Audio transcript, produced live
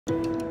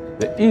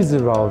The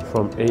EasyRoute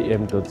from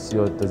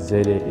am.co.za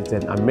is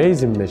an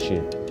amazing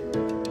machine.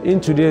 In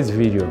today's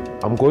video,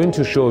 I'm going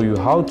to show you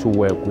how to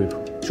work with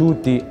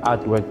 2D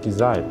artwork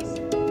designs.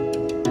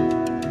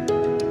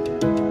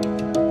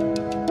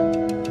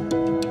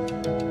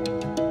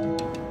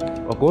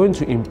 We're going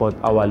to import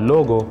our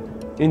logo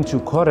into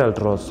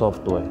Coraldraw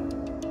software.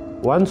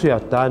 Once we are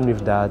done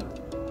with that,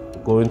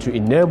 we're going to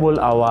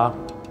enable our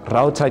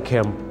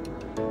RouterCam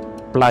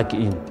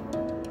plugin,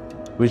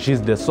 which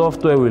is the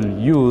software we'll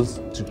use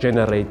to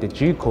generate the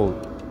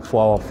G-code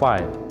for our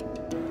file.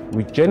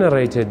 We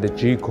generated the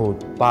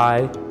G-code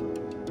by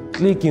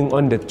clicking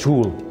on the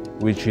tool,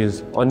 which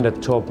is on the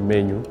top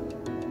menu.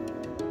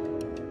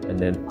 And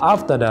then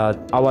after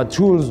that, our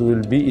tools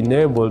will be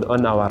enabled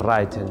on our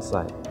right-hand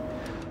side.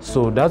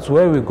 So that's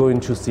where we're going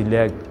to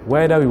select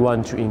whether we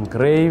want to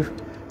engrave,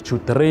 to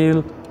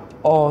drill,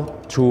 or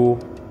to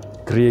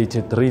create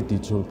a 3D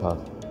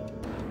toolpath.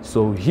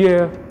 So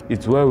here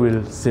it's where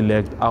we'll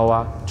select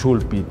our tool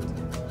bit.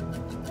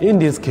 In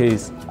this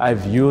case,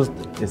 I've used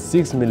a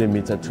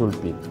 6mm tool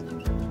bit.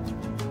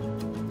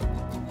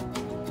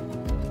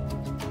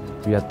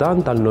 We are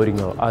done downloading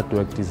our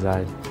artwork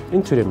design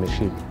into the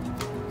machine.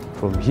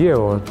 From here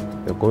on,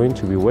 we're going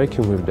to be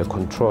working with the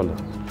controller.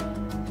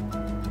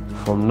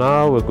 From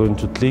now, we're going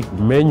to click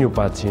menu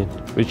button,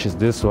 which is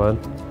this one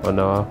on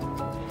our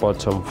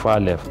bottom far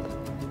left.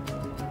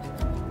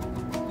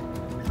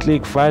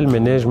 Click File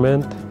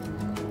Management,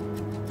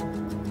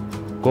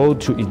 go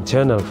to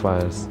Internal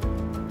Files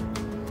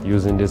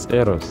using these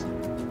arrows.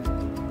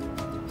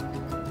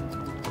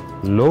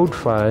 Load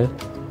File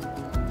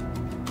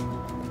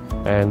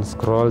and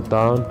scroll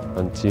down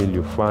until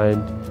you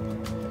find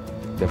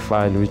the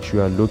file which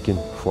you are looking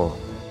for.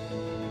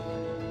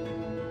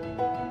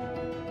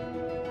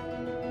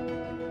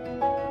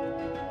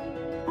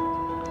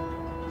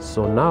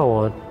 So now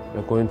on,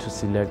 we're going to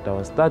select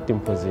our starting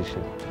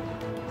position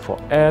for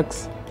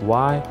X,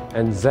 Y,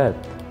 and Z.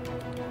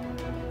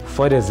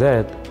 For the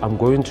Z, I'm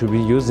going to be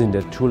using the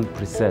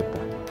toolpresetter.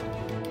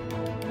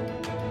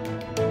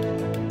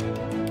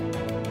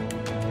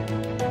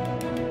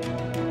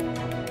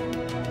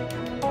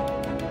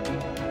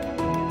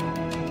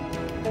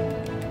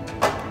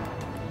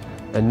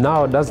 And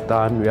now that's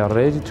done, we are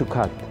ready to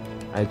cut.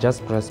 I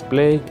just press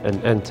play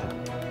and enter.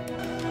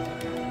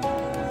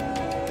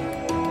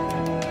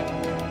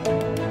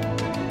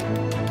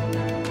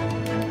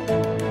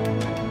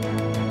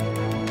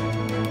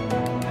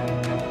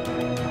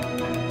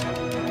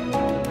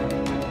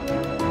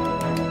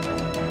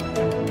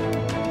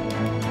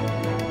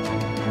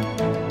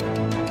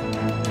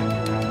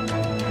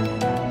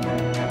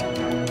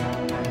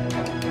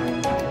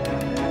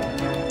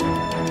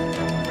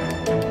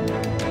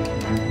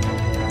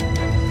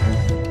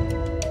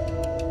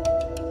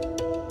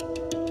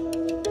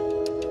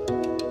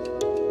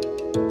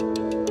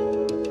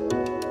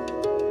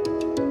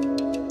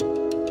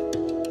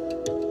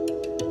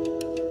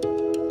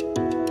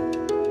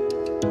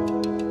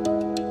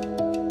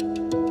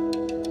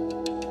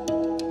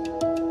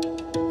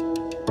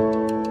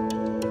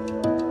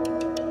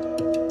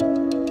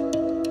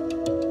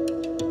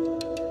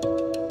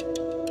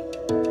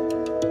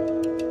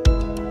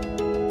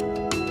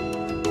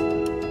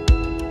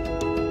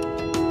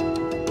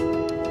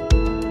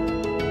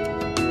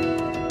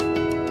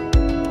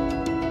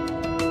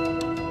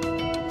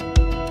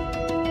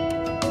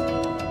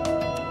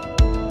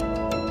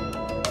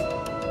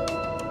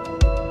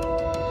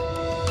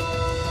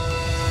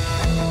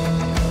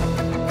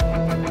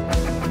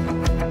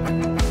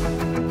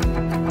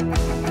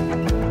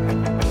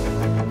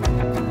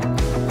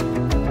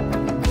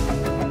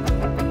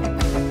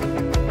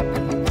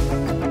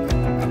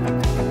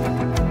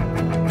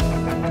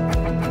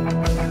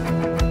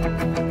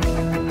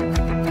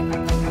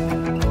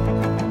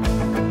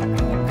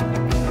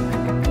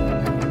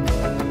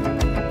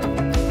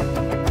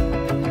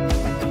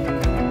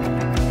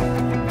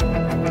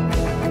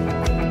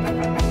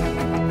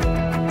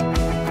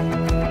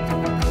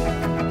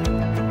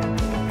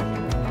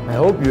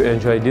 I hope you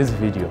enjoyed this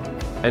video,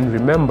 and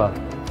remember,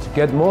 to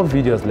get more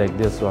videos like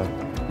this one,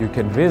 you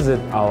can visit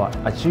our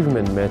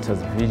Achievement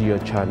Matters video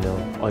channel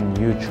on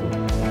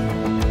YouTube.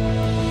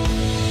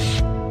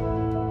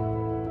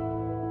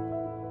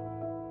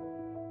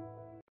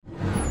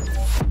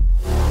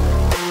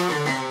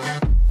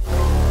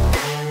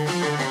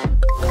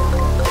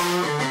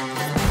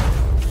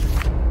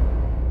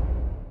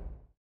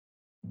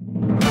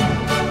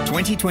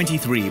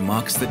 "2023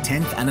 marks the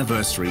 10th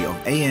anniversary of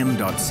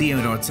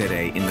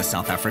am.co.za in the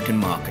South African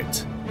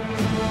market.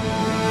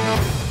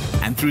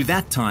 And through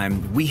that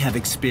time, we have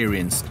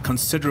experienced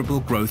considerable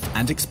growth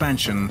and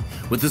expansion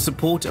with the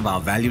support of our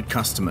valued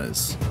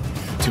customers.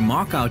 To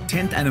mark our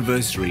 10th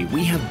anniversary,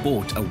 we have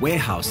bought a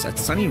warehouse at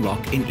Sunny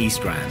Rock in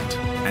East Rand,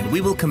 and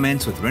we will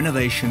commence with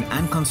renovation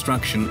and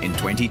construction in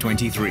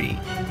 2023.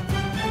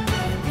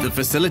 The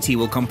facility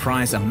will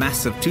comprise a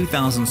massive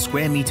 2,000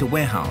 square meter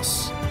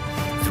warehouse,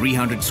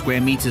 300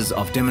 square meters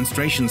of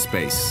demonstration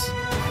space,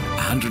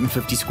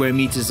 150 square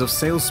meters of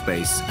sales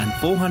space and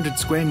 400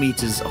 square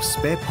meters of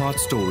spare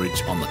parts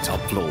storage on the top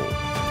floor.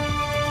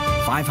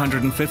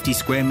 550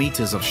 square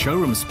meters of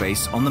showroom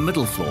space on the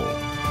middle floor.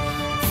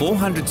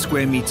 400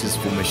 square meters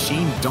for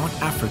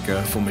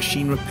Machine.Africa for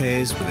machine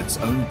repairs with its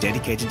own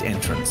dedicated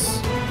entrance.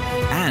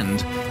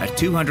 And a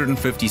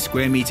 250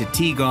 square meter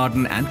tea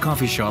garden and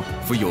coffee shop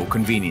for your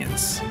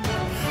convenience.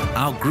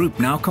 Our group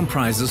now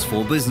comprises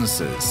 4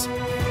 businesses.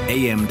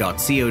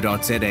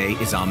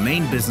 am.co.za is our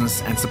main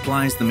business and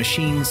supplies the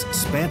machines,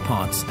 spare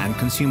parts and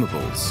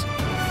consumables.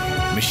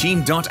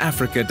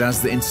 Machine.Africa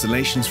does the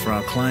installations for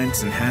our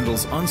clients and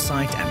handles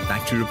on-site and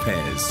factory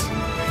repairs.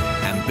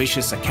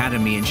 Ambitious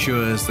Academy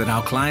ensures that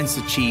our clients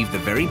achieve the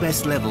very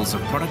best levels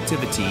of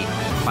productivity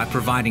by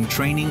providing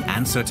training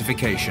and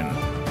certification.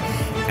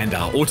 And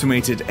our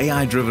automated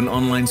AI-driven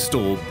online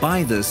store,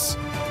 Buy This,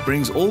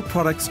 brings all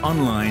products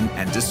online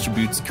and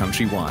distributes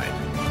countrywide.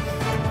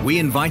 We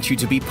invite you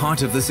to be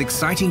part of this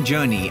exciting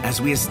journey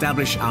as we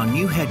establish our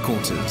new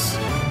headquarters.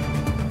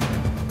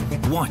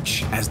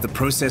 Watch as the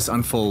process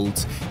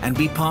unfolds and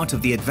be part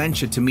of the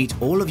adventure to meet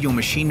all of your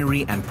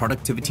machinery and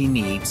productivity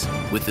needs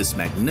with this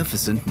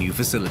magnificent new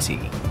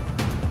facility.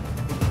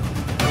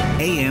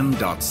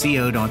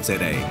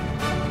 am.co.za.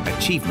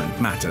 Achievement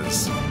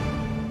matters.